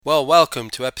Well,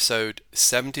 welcome to episode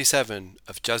 77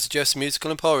 of Jazzy Jeff's Musical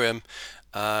Emporium.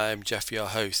 I'm Jeff, your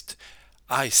host.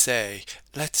 I say,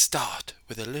 let's start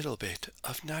with a little bit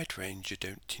of Night Ranger,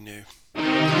 don't you know?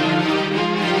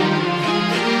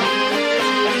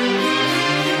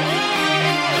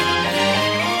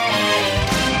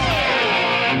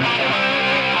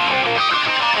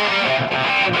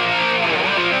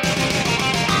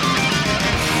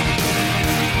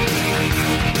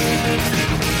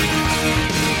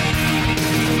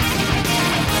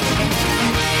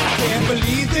 Can't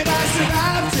believe that I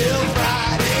survived till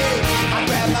Friday. I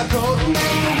grabbed my coat and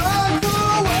made a run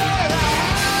for where I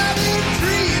hadn't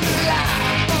dreamed of life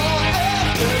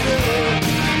forever.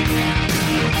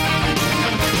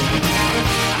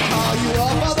 I call you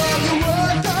up although you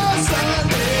worked on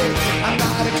Sunday. I'm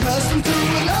not accustomed to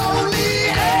a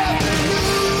lonely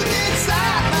afternoon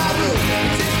inside my room.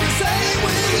 It's the same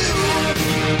with you.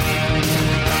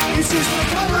 It's just the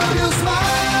color of your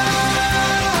smile.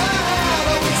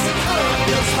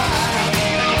 Your smile.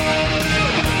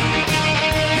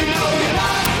 You know you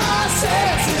knock my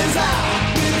senses out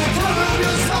with the color of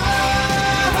your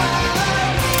smile.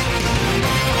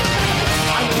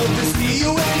 I love to see you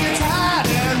when you're tired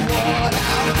and worn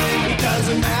out. It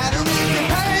doesn't matter if you're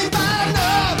paid by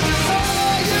numbers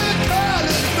or your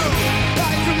colors blue,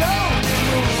 like a lonely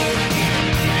moon.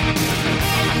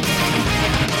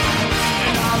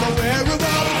 And I'm aware of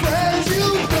all the friends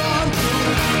you've gone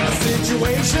through, a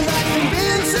situation that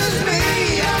convinces me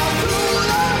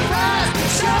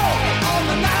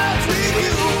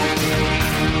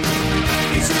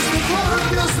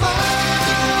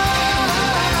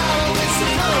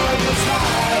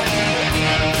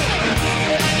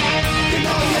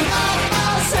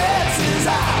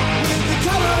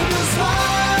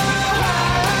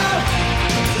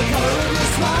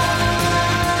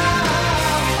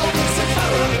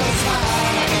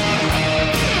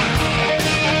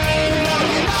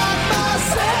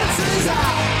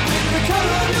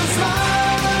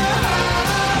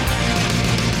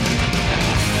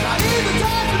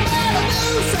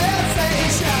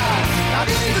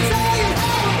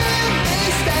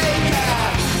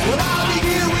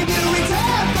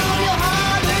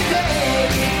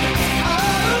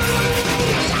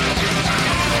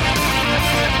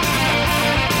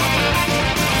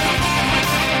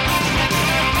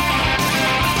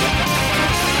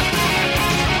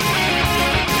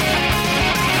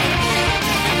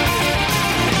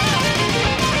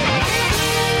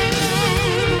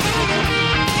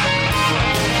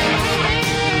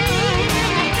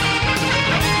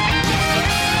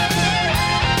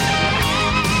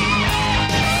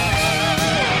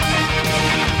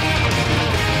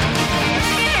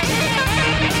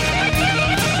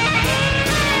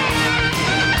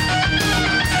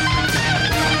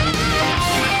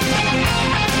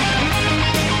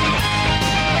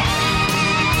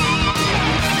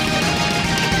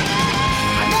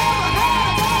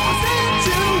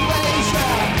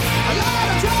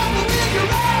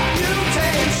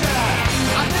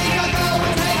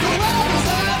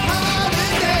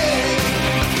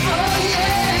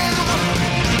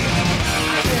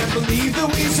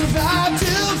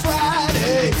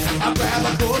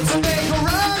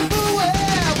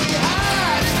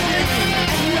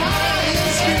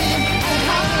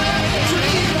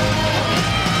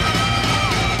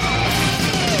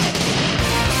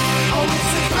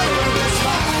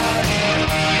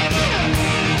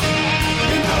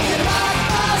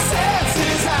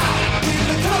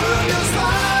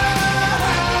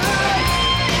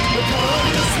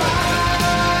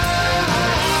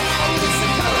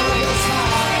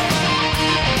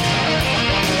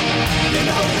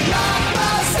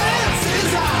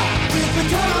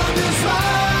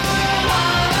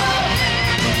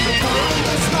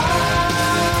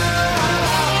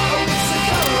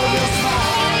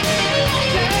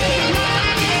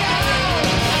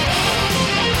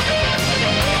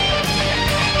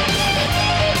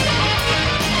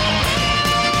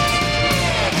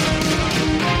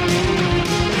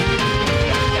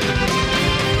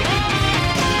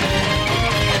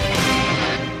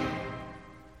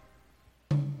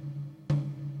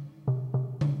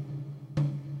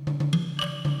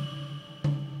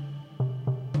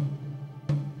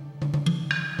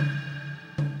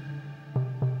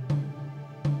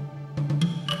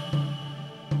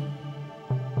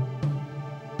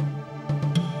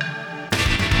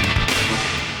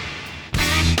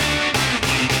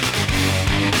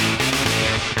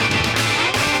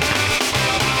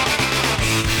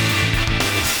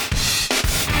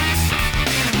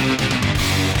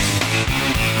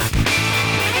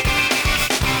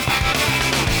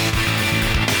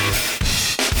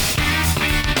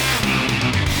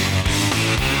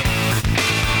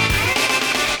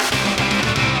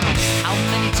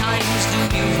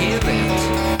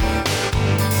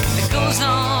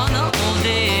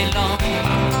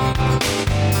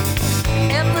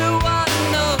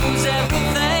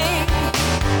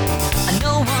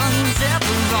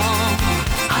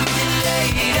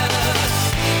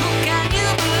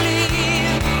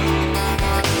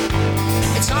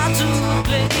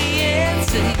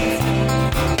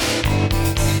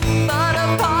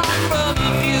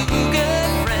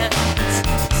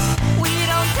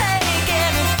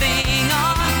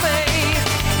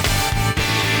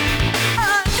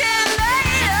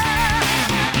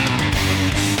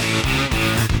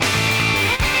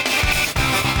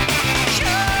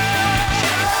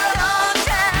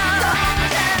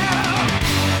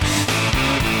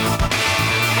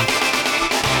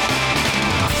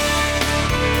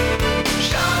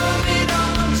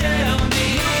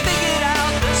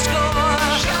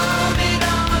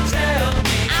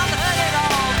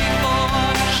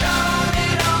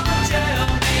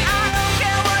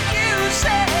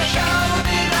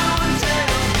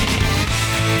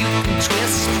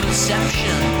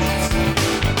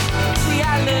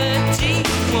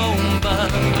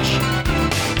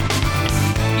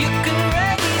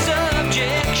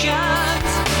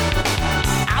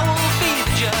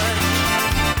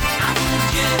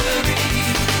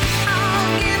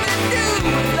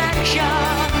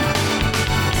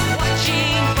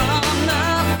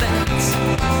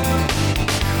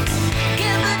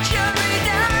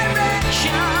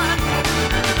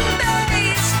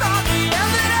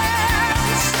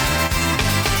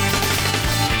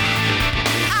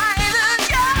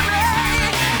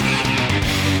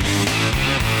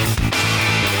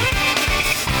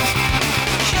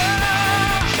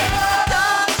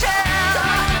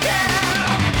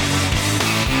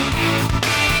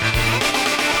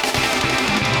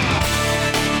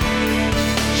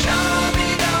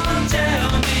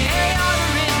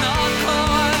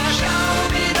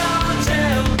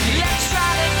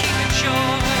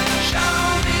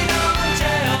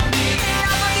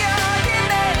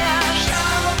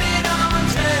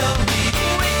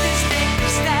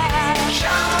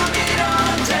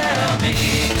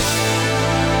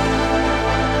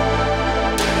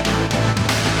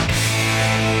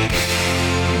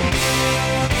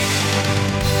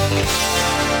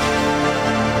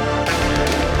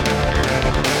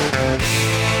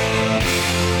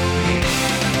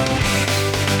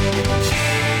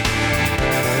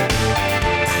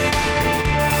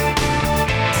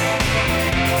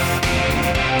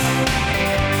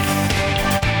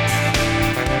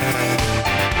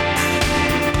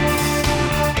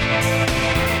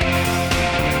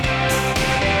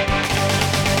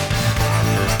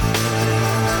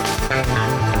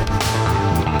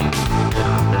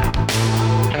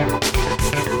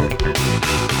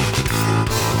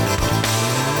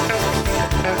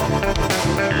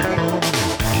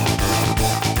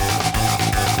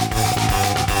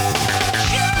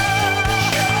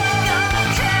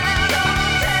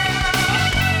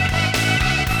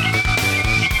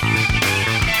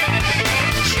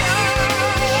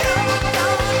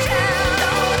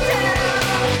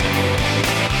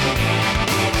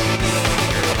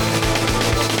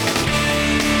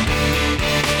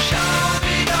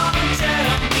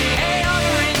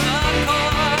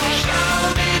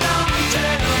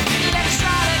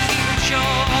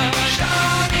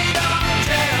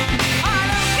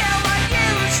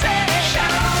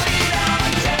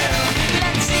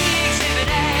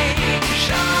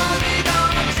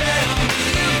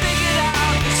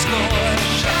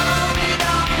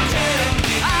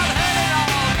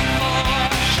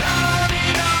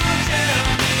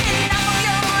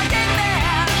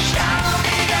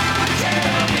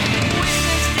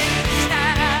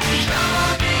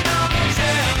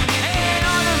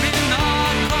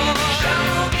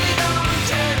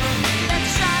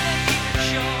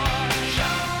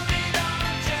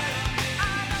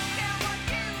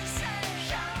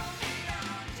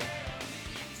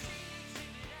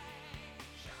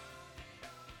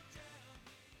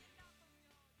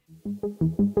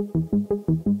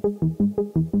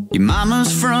Your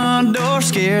mama's front door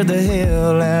scared the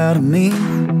hell out of me.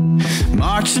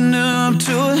 Marching up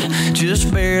to it,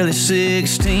 just barely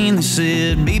 16. They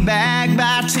said, be back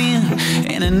by 10,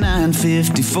 and at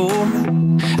 9:54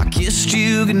 I kissed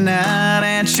you goodnight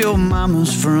at your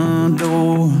mama's front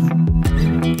door.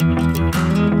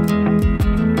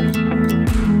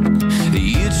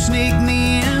 You'd sneak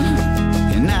me in,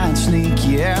 and I'd sneak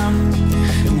you out,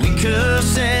 and we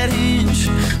cussed that hinge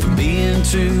for being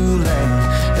too loud.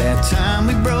 That time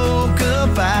we broke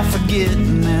up, I forget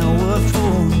now what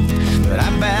for, but I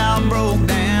about broke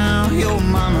down your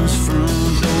mama's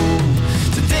front door.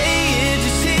 Today it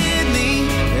just hit me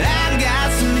that I've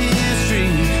got some history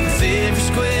with every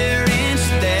square inch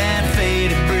of that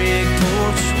faded brick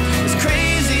porch. It's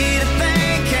crazy to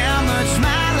think how much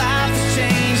my life has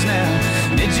changed now,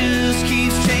 and it just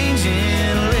keeps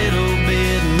changing a little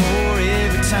bit more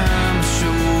every time I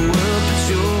show up at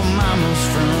your mama's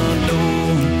front door.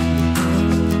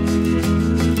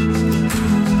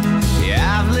 Yeah,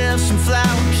 I've left some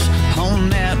flowers on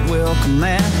that welcome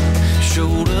mat,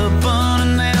 showed up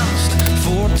unannounced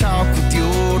for a talk with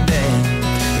your dad.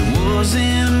 It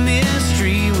wasn't a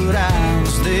mystery what I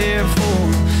was there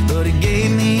for, but he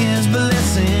gave me his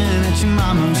blessing at your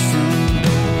mama's front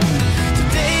door.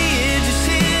 Today it just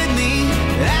hit me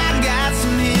that I've got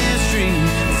some history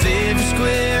with every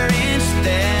square inch of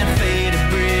that faded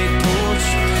brick porch.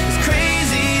 It's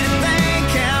crazy to think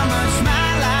how much my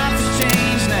life has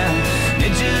changed now, and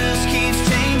it just keeps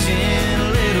changing a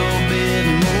little bit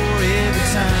more every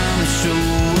time I show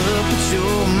up at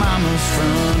your mama's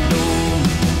front door.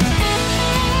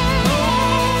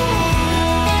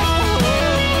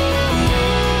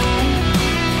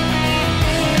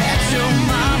 At your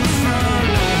mama's front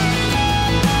door.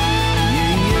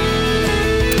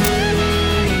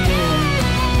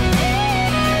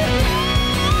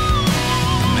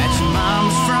 I'm at your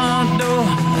mama's front door. I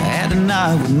had to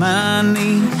knock with my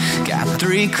knee. Got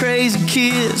 3 crazy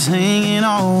kids hanging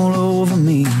all over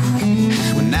me.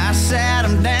 When I sat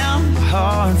them down, my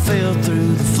heart fell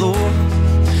through the floor,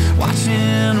 watching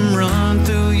them run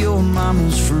through your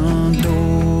mama's front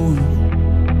door.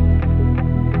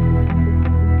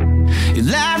 Your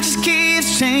life just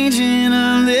keeps changing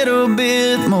a little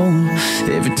bit more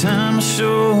every time I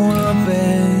show up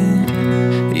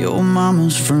at your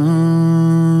mama's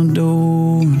front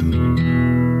door.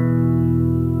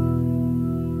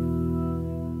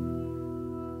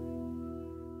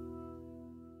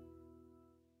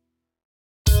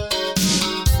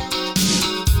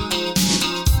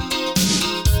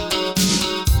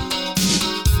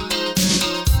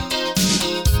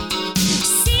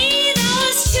 See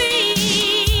those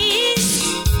trees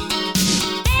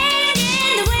bend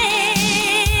in the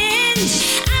wind.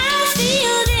 I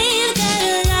feel they've got a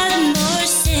lot more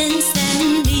sense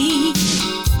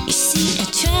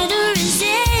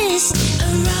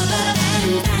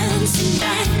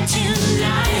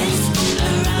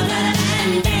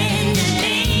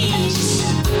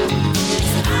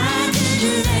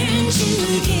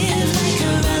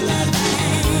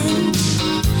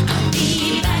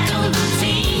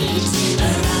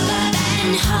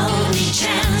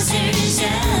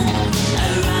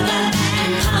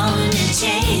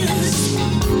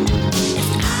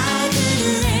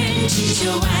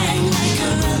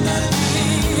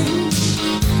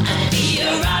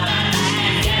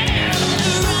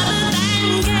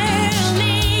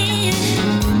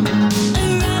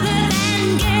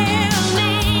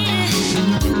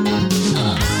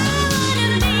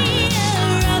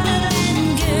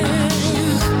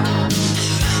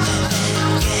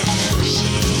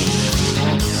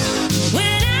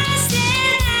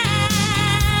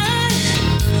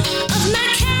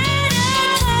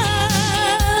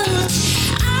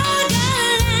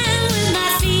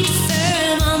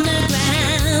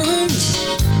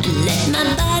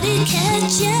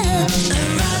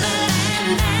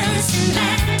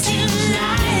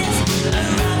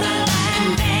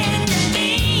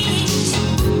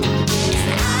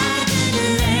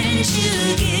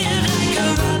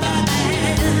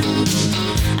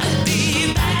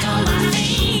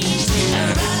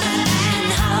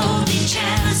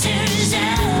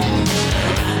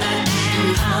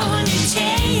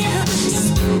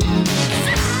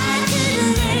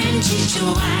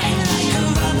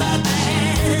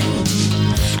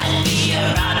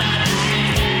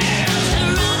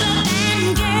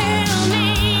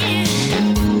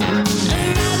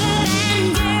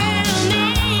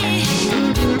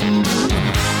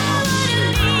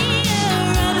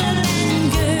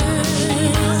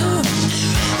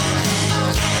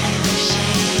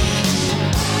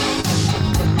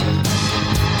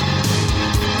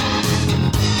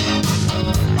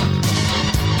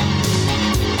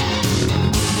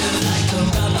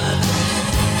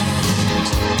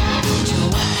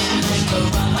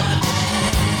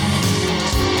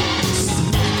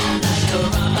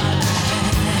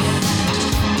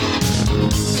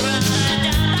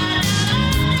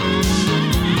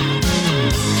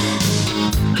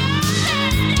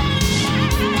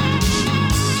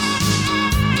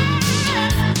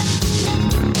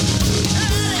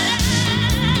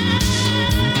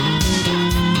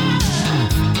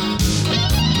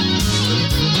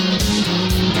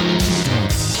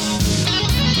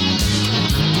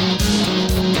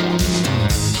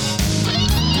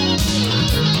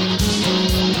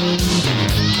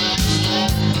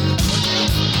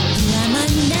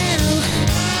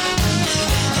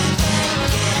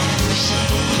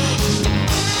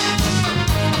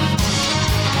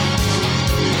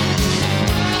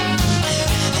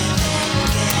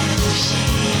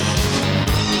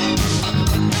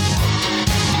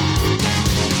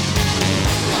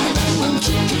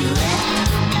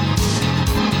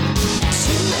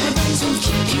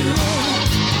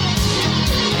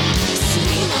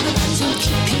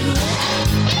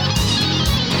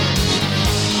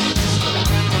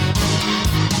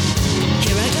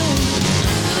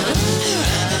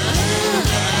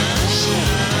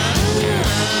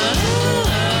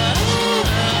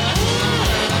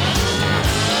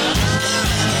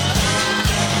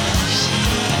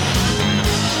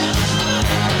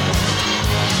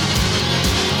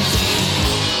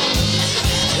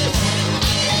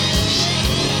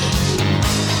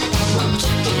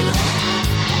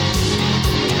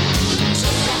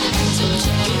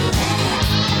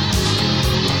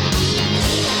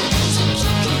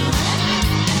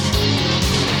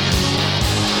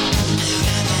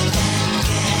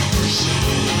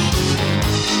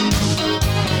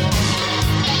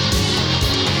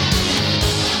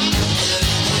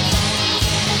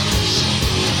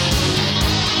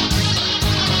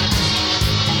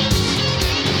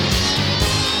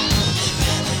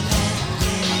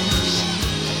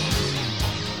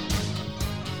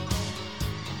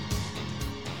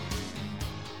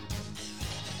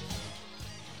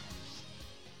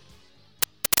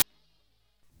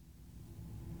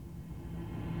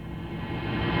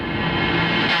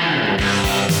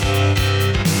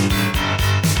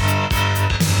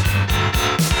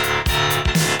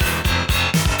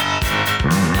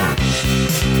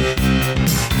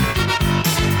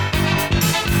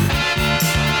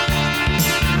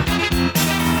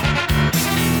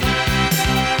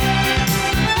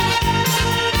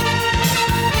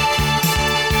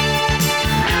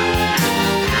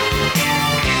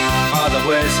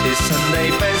His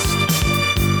Sunday best.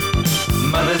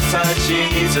 Mother's tired, she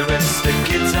needs a rest. The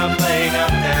kids are playing up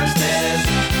downstairs.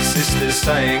 Sister's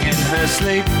sighing in her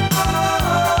sleep.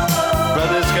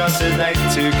 Brother's got a date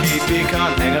to keep, he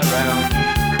can't hang around.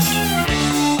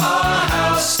 Our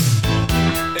house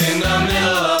in the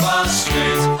middle of our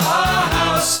street. Our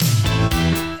house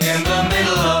in the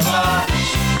middle of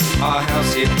our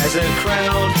house. It has a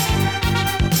crowd.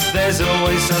 There's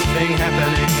always something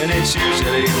happening and it's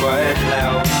usually quite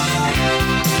loud.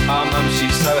 Our mum,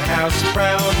 she's so house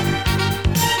proud.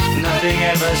 Nothing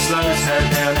ever slows her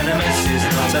down and a mess is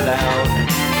not allowed.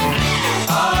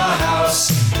 Our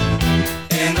house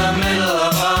in the middle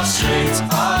of our street.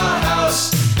 Our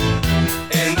house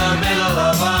in the middle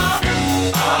of our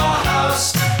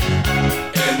house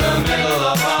in the middle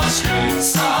of our street.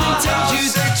 Something tells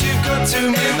you that you've got to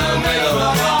move in the middle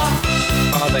of our.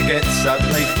 Father gets up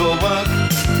late for work.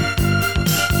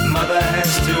 Mother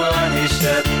has to iron his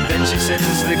shirt. Then she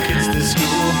sends the kids to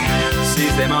school.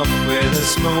 Sees them off with a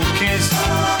small kiss.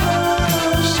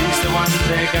 She's the one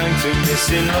they're going to miss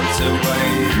in lots of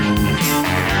ways.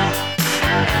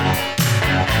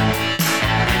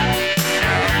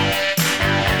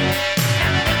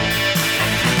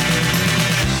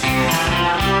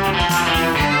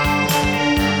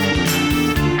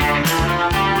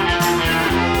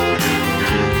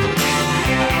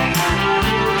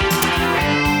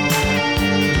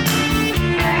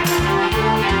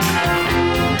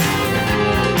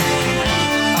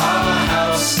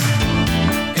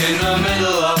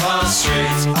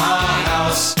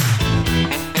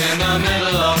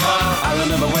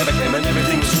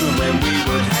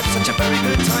 Very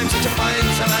good time, such a fine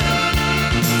time,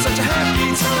 such a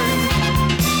happy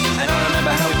time. And I remember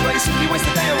how we'd play, simply waste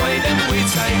the day away. Then we'd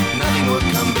say nothing would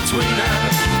come between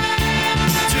us,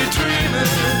 two dreamers.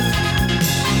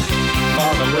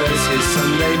 Father wears his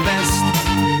Sunday best.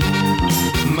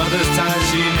 Mother's tired,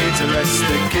 she needs a rest.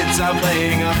 The kids are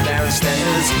playing up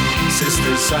downstairs.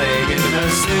 Sister's sighing in her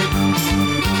sleep.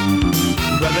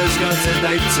 Brother's got a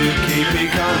date to keep, he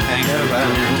can't hang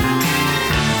around.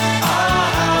 Our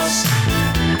house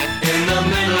in the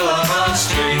middle of our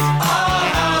street. Our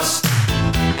house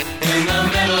in the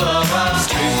middle of our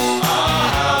street. Our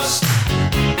house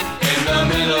in the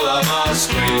middle of our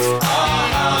street. Our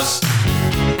house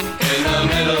in the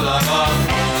middle of our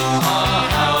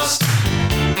house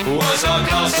was our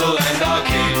castle and our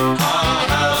keep. Our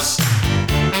house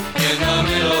in the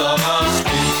middle of our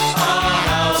street. Our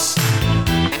house,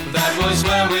 that was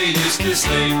where we used to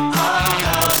sleep. Our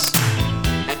house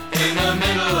in the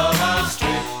middle of our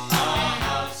street. Our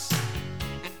house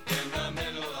in the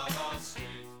middle of our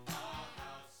street.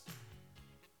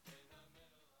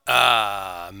 Our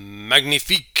house.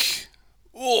 Magnifique.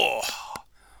 Oh,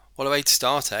 what a way to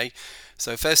start, eh?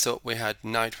 So first up we had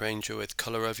Night Ranger with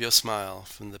Colour of Your Smile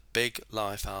from the Big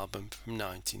Life album from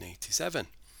 1987.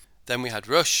 Then we had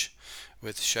Rush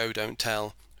with Show Don't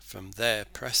Tell from their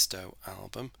Presto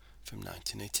album from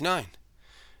 1989.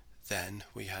 Then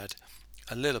we had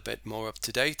a little bit more up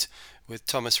to date with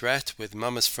Thomas Rhett with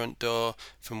Mama's Front Door,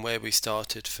 from where we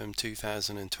started from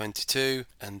 2022,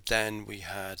 and then we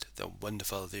had the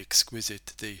wonderful, the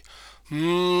exquisite, the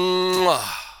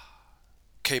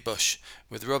Kate Bush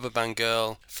with Rubber Band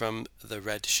Girl from the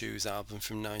Red Shoes album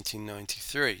from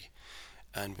 1993.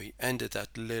 And we ended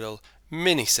that little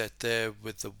mini set there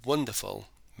with the wonderful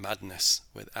Madness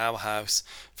with Our House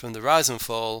from the Rise and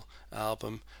Fall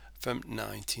album from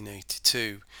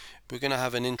 1982. We're going to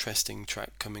have an interesting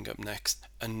track coming up next,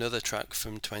 another track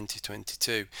from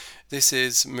 2022. This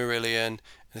is Marillion, and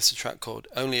it's a track called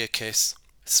Only a Kiss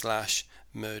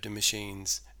 / Murder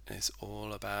Machines, and it's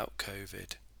all about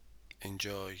COVID.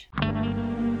 Enjoy.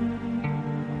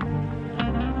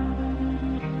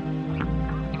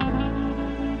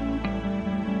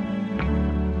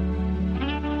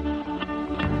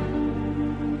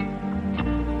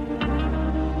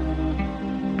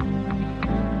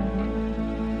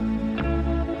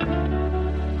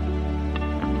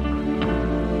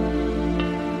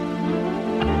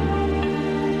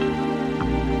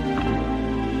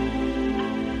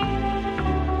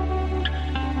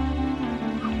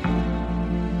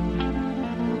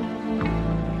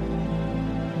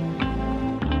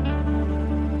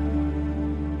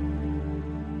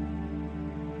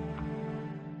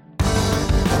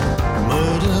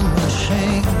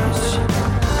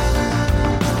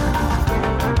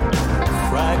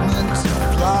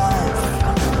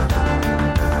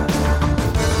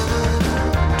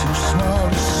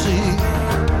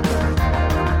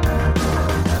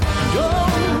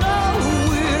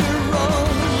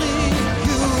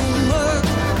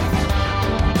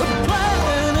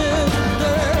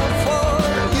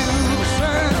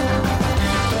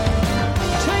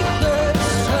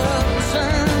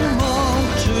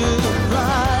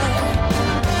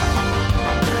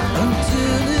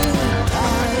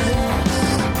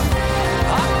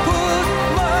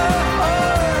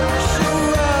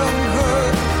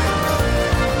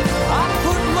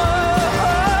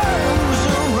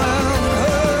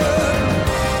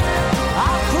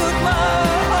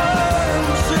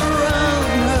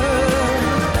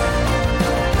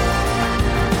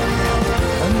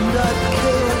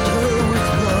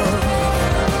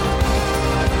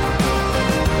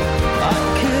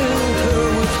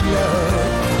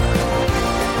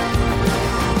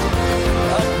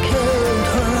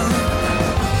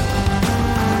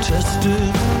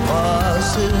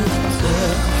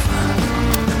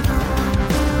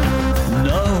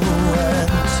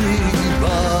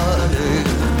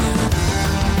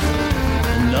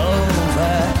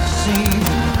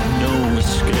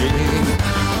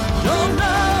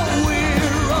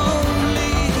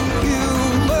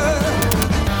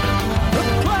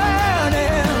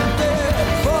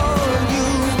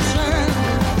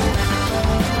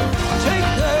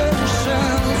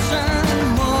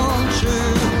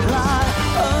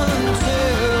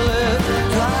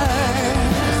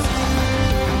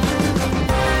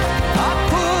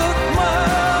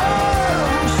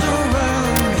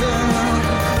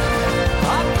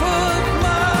 I put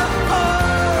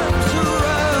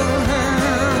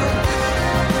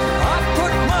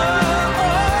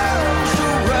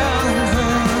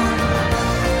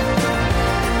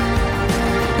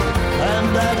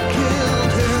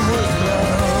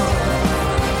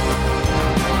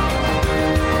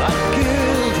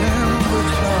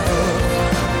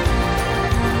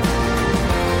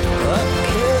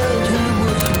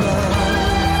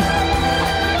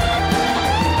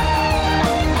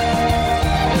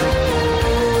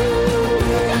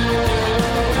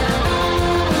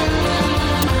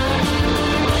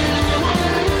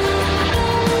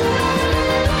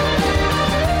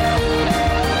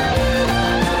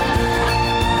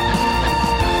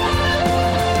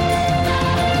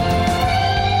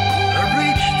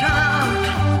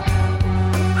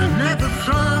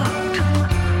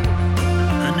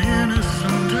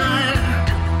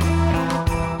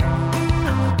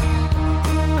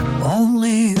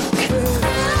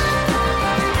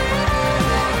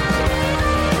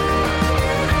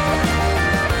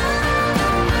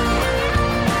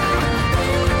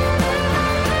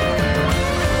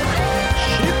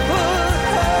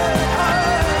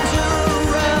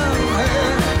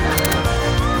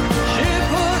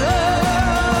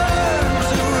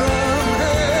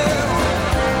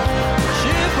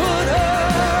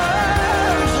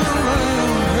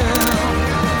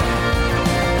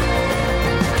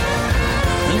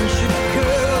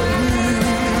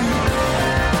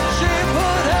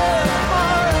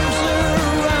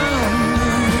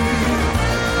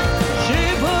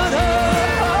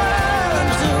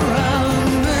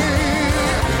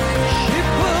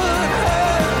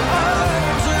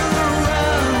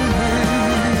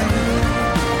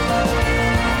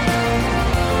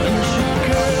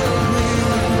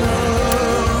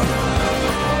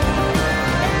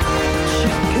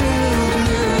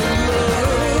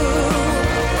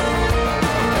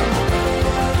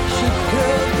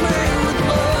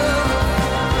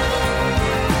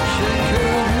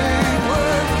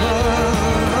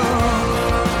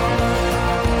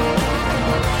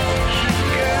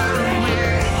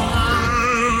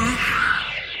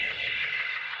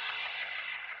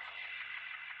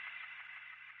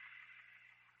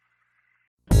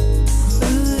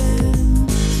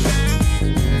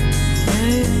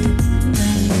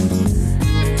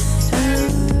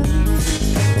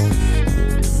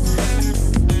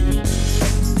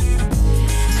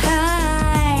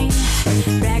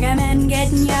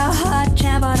letting your heart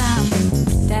travel down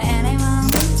to anyone.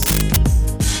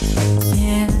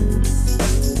 Yeah.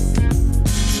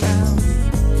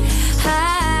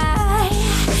 I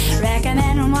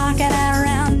recommend walking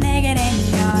around naked in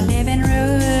your living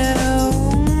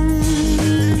room.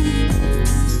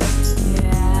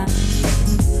 Yeah.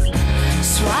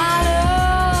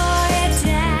 Swallow it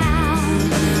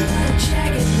down.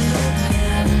 Check it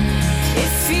out.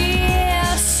 It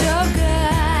feels so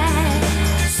good.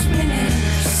 Spinning in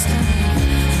your stomach.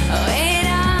 Wait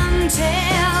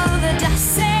until the dust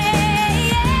settles.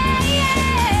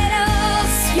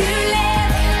 You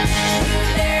live, you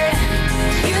learn,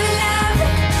 you love,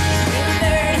 you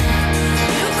learn,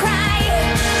 you cry,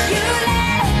 you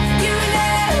laugh, you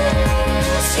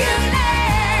lose, you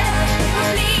learn, you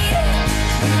bleed,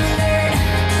 you learn,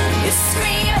 you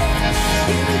scream,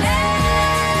 you learn.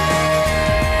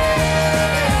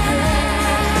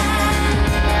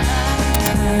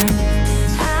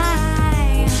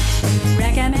 I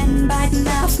recommend biting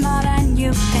off more than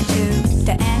you can chew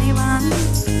to anyone.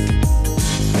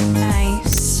 I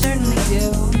certainly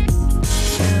do.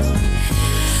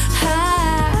 I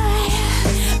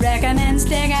recommend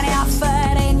sticking your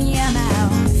foot in your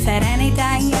mouth at any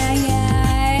time.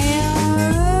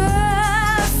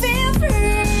 Feel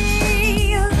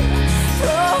free.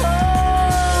 Throw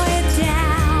it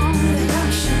down.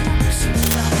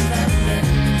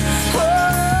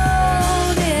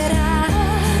 Hold it up.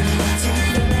 Take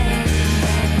the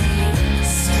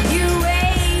reins. You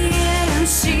wait and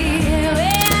see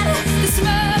when the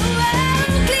smoke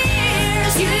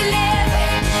clears. You live,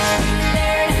 you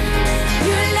learn,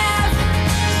 you love,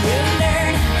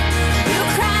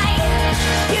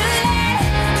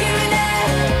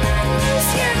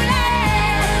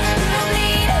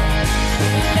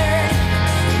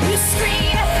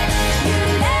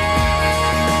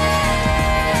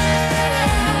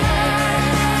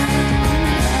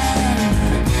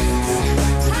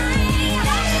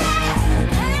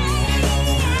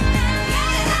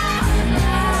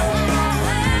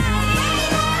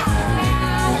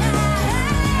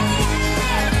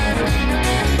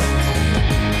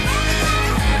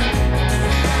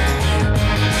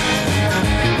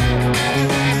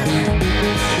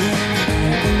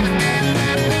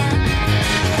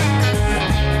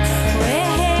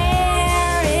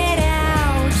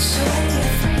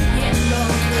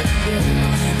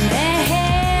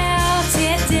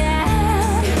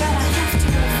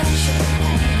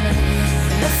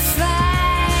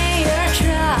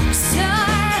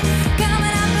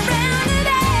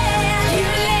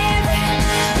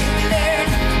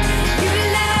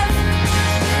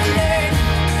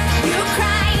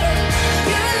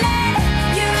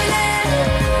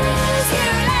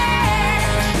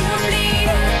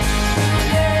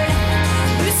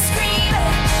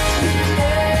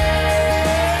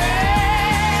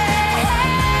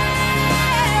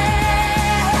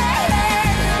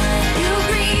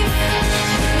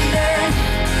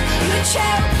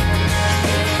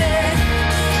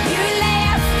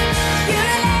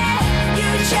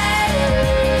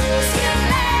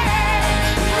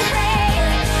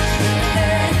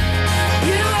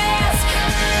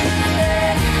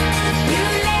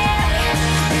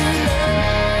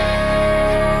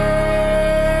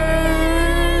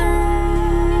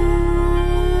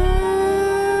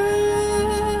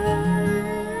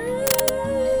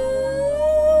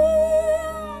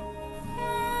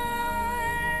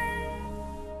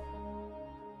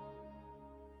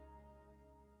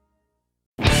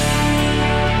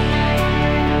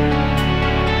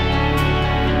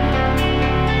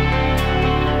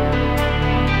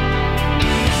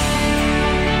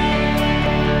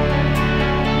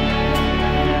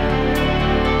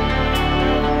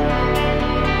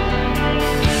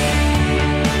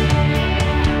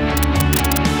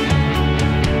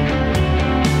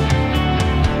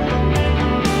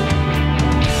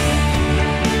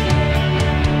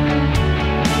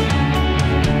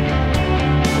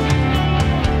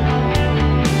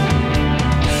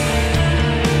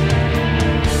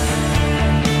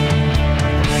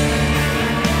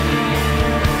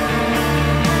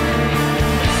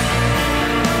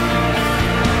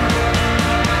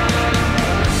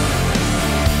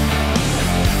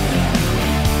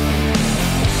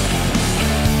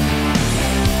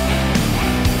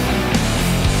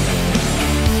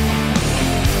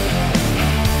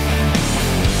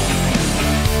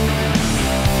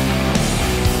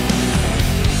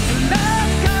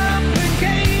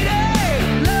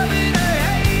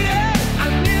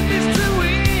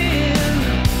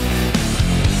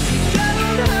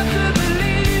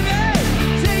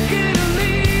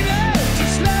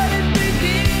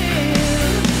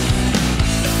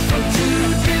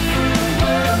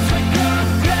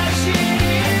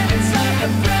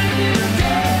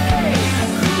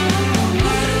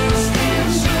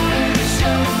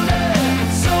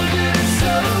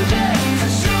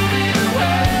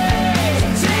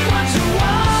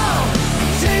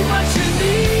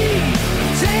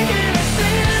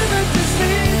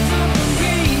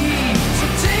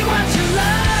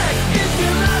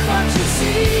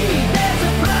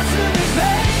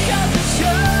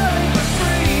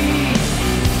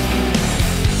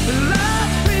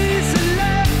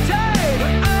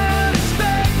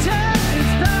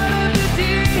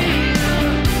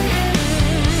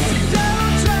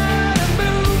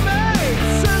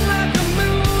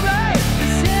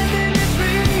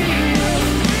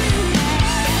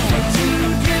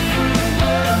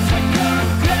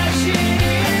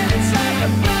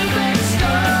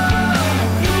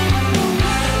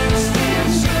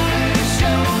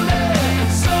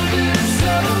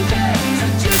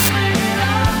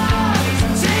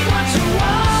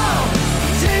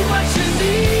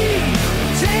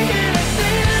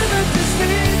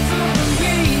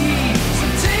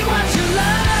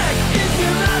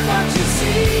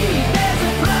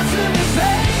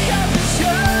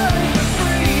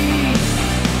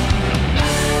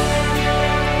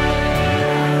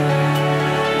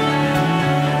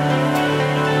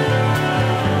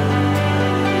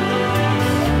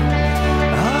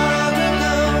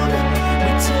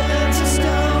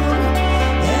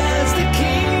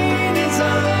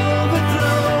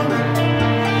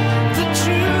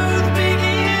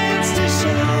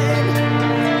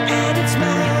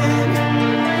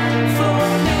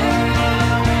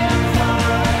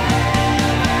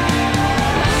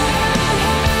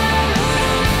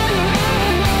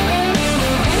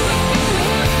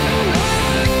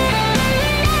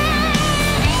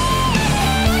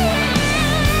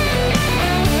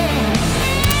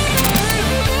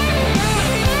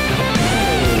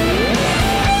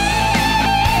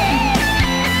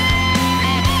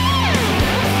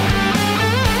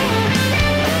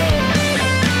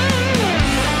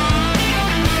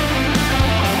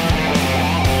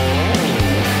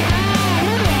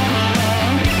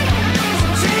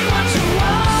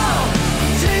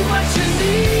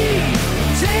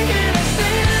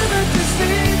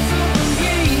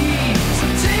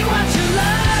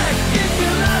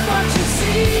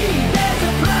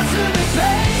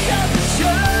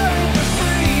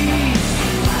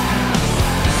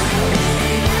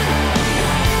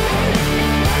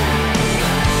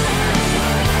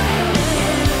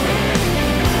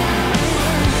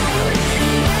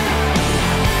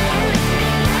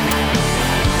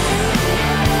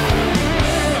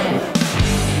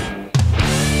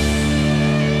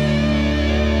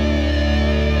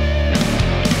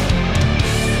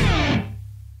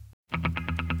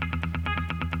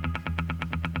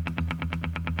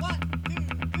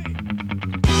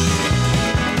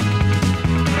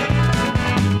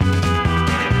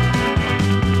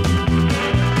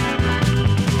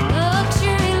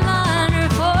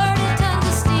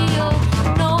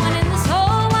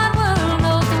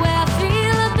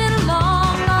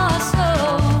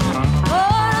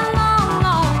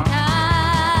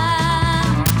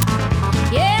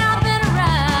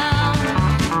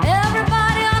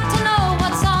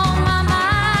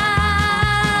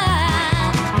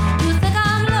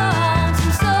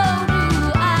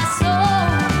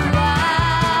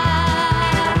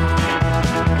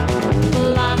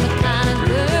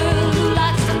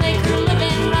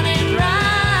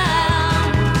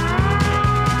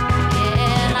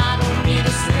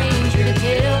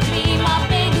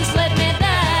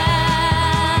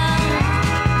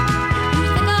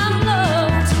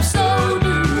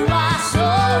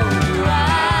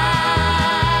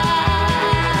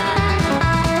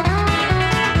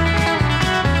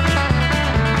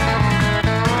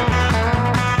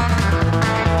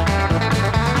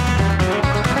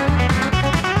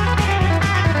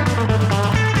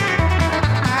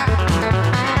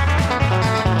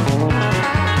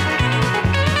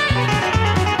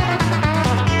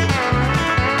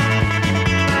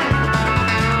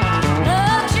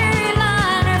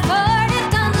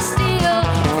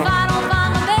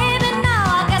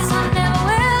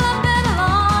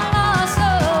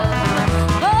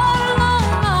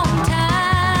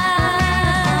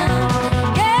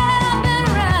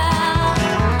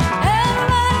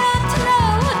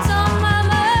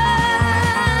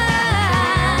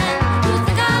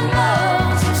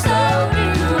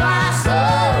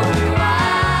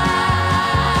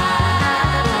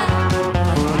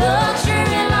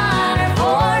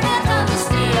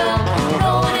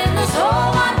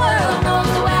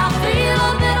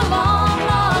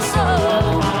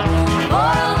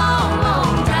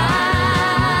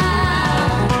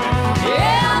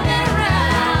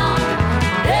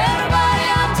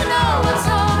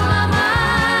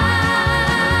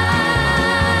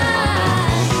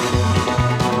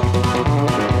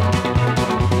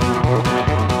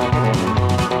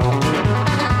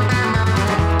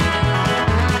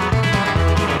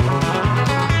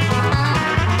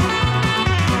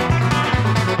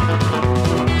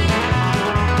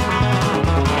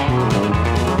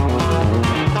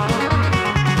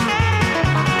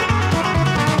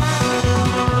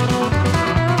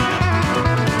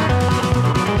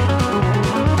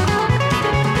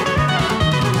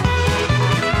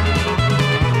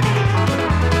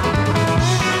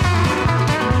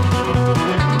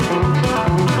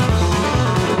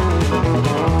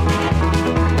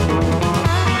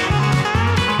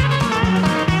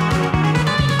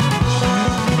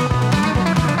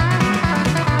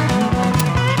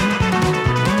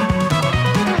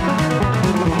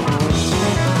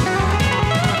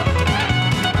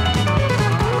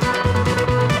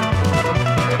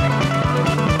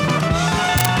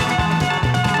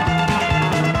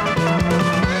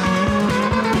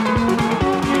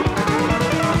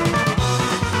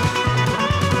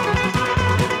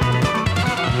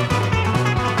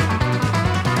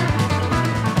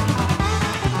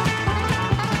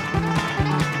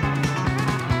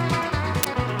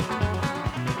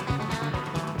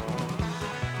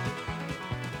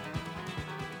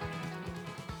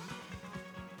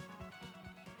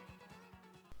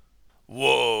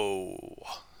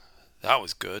 that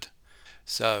was good.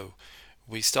 So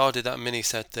we started that mini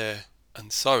set there,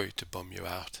 and sorry to bum you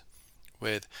out,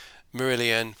 with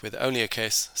Marillion with Only a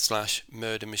Kiss /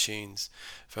 Murder Machines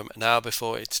from Now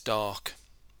Before It's Dark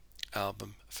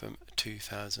album from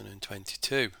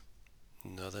 2022.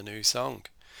 Another new song.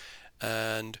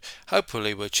 And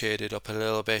hopefully we'll cheered it up a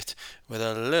little bit with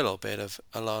a little bit of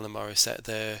Alana Morissette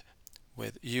there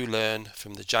with You Learn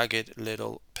from the Jagged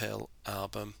Little Pill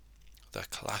album, the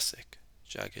classic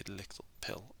Jagged Little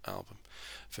Pill album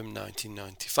from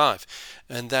 1995.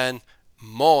 And then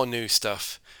more new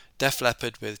stuff. Def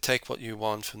Leppard with Take What You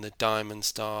Want from the Diamond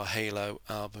Star Halo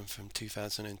album from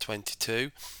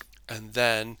 2022. And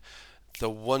then the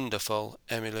wonderful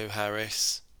Emmylou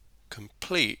Harris,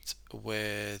 complete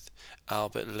with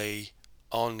Albert Lee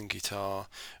on guitar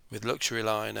with Luxury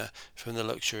Liner from the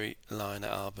Luxury Liner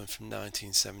album from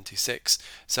 1976.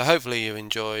 So hopefully you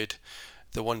enjoyed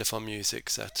the wonderful music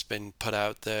that's been put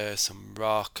out there. Some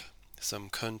rock, some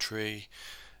country,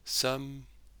 some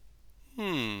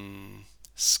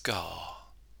ska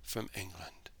from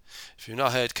England. If you've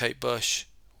not heard Kate Bush,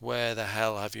 where the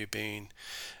hell have you been?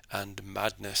 And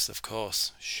Madness, of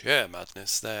course, sheer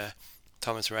madness there.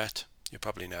 Thomas Rhett, you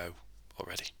probably know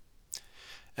already.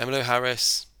 Emmylou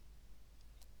Harris,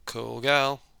 cool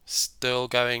girl, still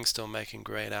going, still making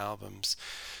great albums.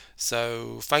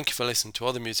 So thank you for listening to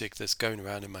all the music that's going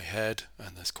around in my head,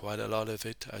 and there's quite a lot of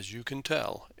it, as you can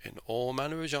tell, in all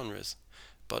manner of genres,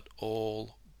 but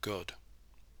all good.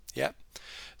 Yep.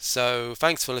 So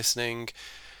thanks for listening.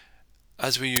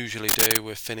 As we usually do,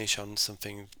 we'll finish on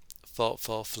something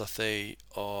thoughtful, fluffy,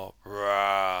 or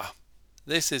rah.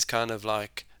 This is kind of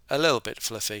like a little bit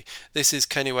fluffy. This is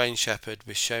Kenny Wayne Shepherd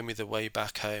with Show Me the Way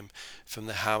Back Home from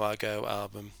the How I Go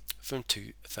album from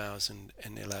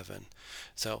 2011.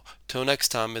 So till next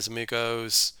time, mis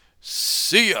amigos,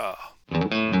 see ya!